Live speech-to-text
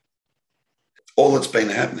all that's been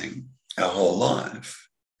happening our whole life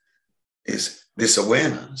is this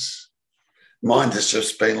awareness. Mind has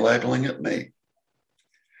just been labeling it me.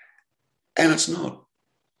 And it's not.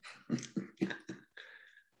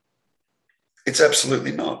 It's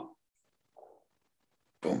absolutely not.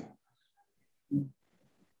 Boom.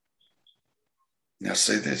 Now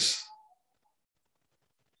see this.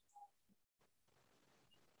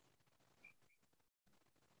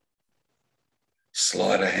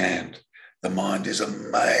 Sleight of hand. The mind is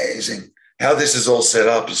amazing. How this is all set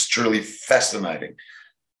up is truly fascinating.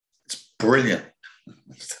 It's brilliant.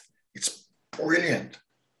 It's brilliant.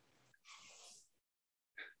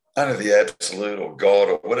 Only the absolute or God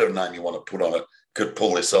or whatever name you want to put on it could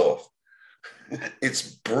pull this off. It's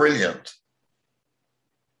brilliant.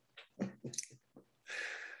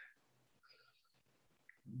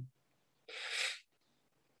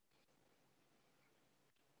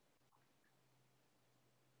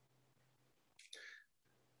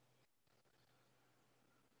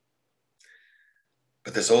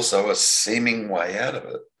 But there's also a seeming way out of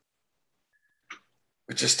it,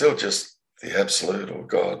 which is still just the absolute or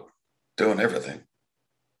God doing everything.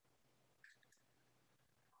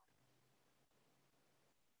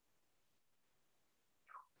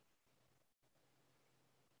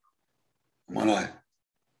 What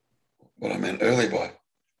I meant earlier by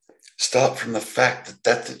start from the fact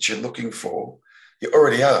that you're looking for, you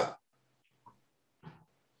already are.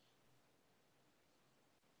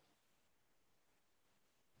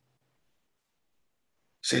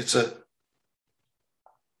 See, it's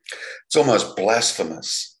almost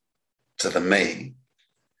blasphemous to the me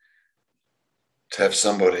to have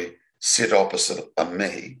somebody sit opposite a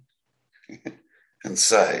me and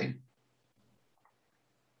say,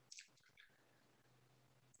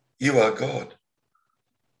 you are God.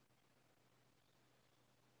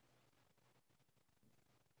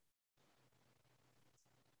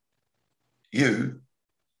 You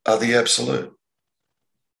are the absolute.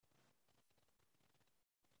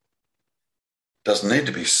 Doesn't need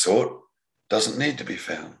to be sought, doesn't need to be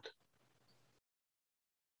found.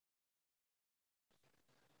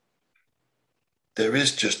 There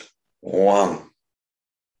is just one.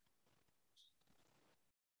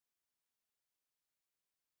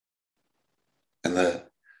 And the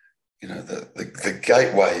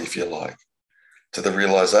gateway, if you like, to the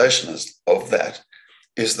realization of that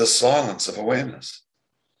is the silence of awareness.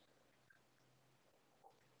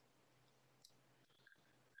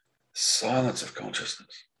 Silence of consciousness.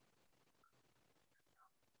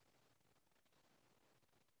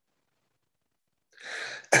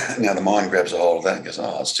 Now the mind grabs a hold of that and goes,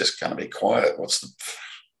 oh, it's just going to be quiet. What's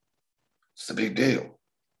the big deal?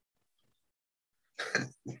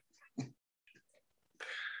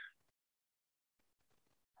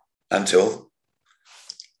 Until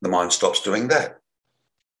the mind stops doing that.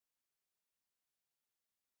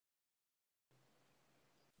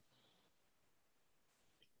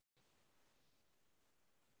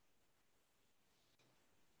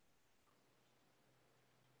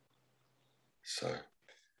 So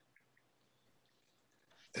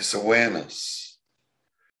this awareness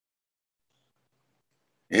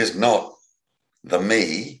is not the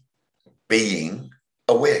me being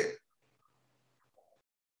aware.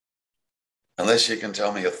 Unless you can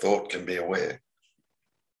tell me a thought can be aware.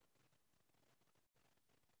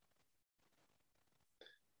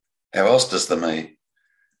 How else does the me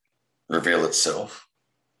reveal itself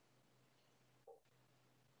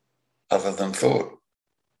other than thought?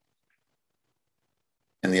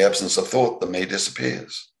 In the absence of thought, the me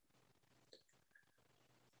disappears.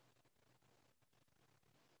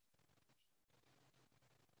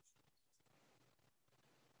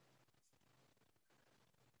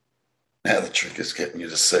 Now the trick is getting you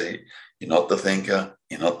to see you're not the thinker,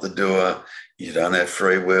 you're not the doer, you don't have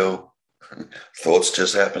free will. Thoughts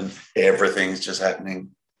just happen, everything's just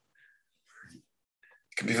happening.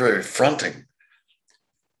 It can be very affronting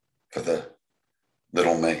for the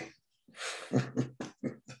little me.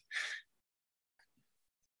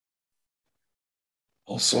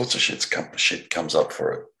 All sorts of shit comes up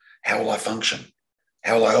for it. How will I function?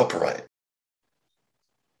 How will I operate?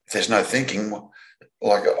 If there's no thinking,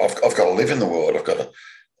 like I've got to live in the world, I've got to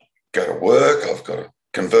go to work, I've got to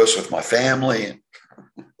converse with my family.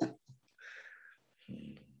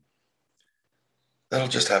 That'll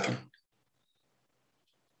just happen.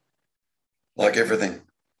 Like everything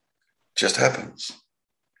just happens.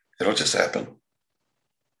 It'll just happen.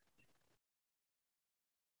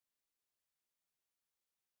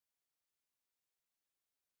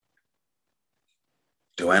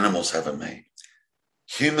 Do animals have a me?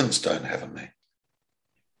 Humans don't have a me.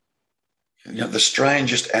 You know, the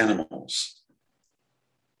strangest animals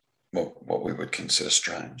what we would consider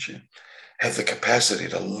strange, yeah, have the capacity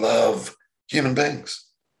to love human beings.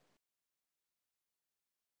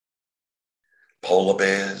 Polar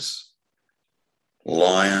bears,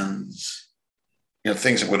 lions,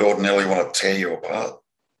 things that would ordinarily want to tear you apart.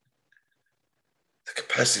 The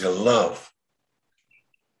capacity to love.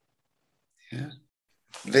 Yeah.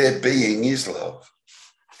 Their being is love.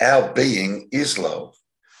 Our being is love.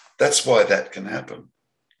 That's why that can happen.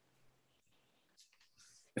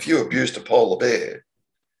 If you abused a polar bear,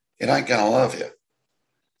 it ain't going to love you.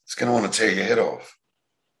 It's going to want to tear your head off.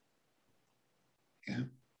 Yeah.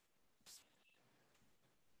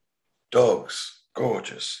 Dogs,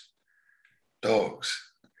 gorgeous.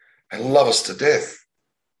 Dogs. They love us to death.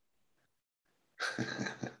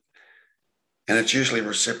 And it's usually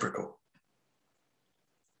reciprocal.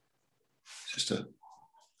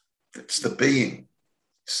 It's the being.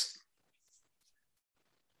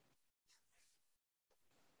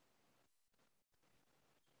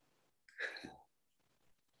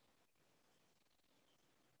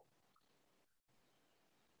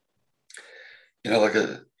 Like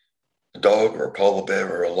a dog or a polar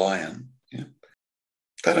bear or a lion. Yeah.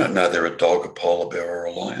 They don't know they're a dog, a polar bear, or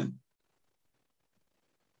a lion.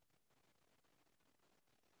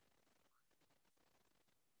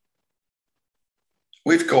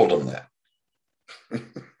 We've called them that.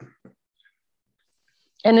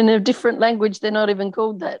 And in a different language, they're not even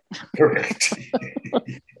called that. Correct.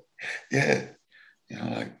 Yeah.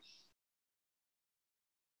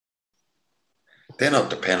 They're not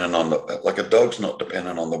dependent on like a dog's not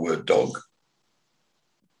dependent on the word dog.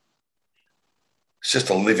 It's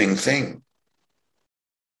just a living thing.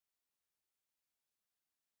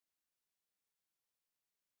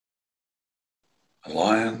 A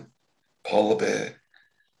lion, polar bear,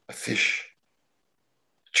 a fish,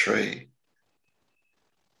 a tree.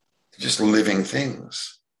 They're just living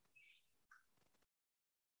things.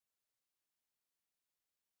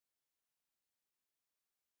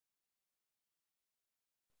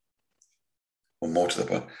 Or more to the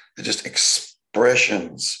point, they're just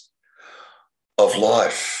expressions of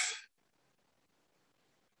life.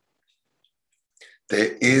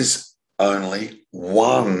 There is only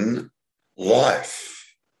one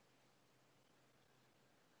life.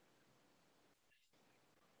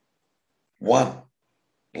 One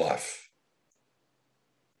life.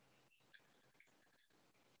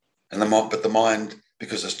 And the mind,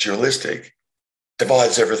 because it's dualistic,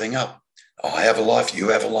 divides everything up. I have a life, you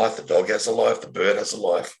have a life, the dog has a life, the bird has a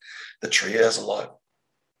life, the tree has a life.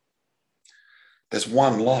 There's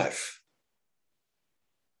one life.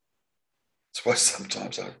 That's why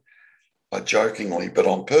sometimes I jokingly, but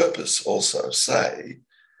on purpose, also say,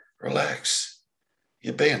 relax,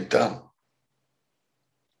 you're being done.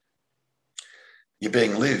 You're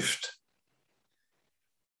being lived.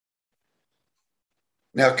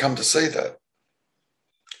 Now come to see that.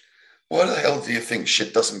 Why the hell do you think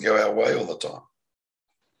shit doesn't go our way all the time?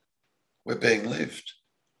 We're being lived.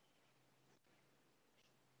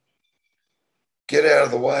 Get out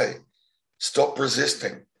of the way. Stop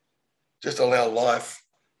resisting. Just allow life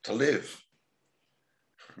to live.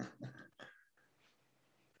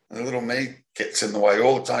 And the little me gets in the way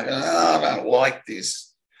all the time. Oh, I don't like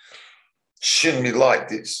this. Shouldn't be like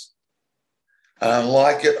this. I don't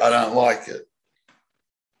like it. I don't like it.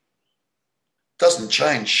 Doesn't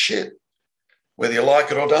change shit, whether you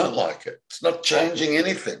like it or don't like it. It's not changing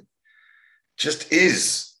anything. Just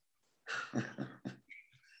is.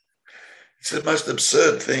 It's the most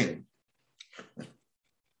absurd thing.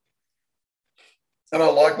 I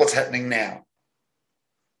don't like what's happening now.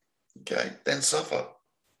 Okay, then suffer.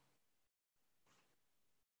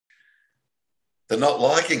 The not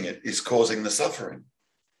liking it is causing the suffering.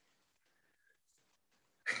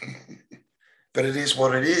 But it is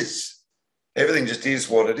what it is. Everything just is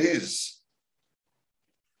what it is.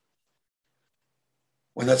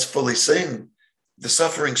 When that's fully seen, the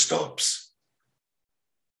suffering stops.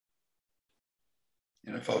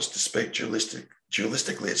 If I was to speak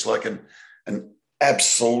dualistically, it's like an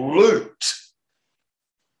absolute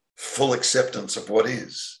full acceptance of what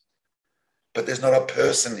is. But there's not a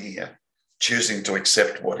person here choosing to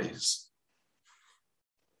accept what is.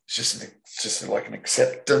 It's just like an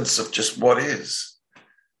acceptance of just what is.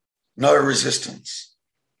 No resistance.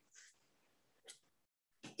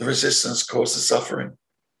 The resistance causes suffering.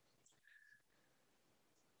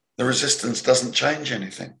 The resistance doesn't change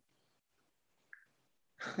anything.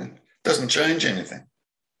 Doesn't change anything.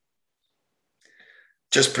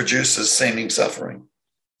 Just produces seeming suffering.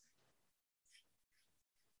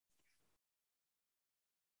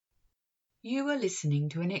 You are listening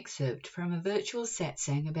to an excerpt from a virtual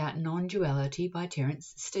satsang about non-duality by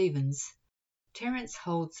Terence Stevens. Terence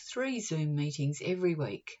holds 3 Zoom meetings every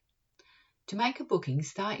week. To make a booking,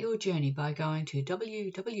 start your journey by going to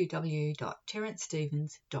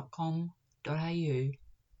www.terencestevens.com.au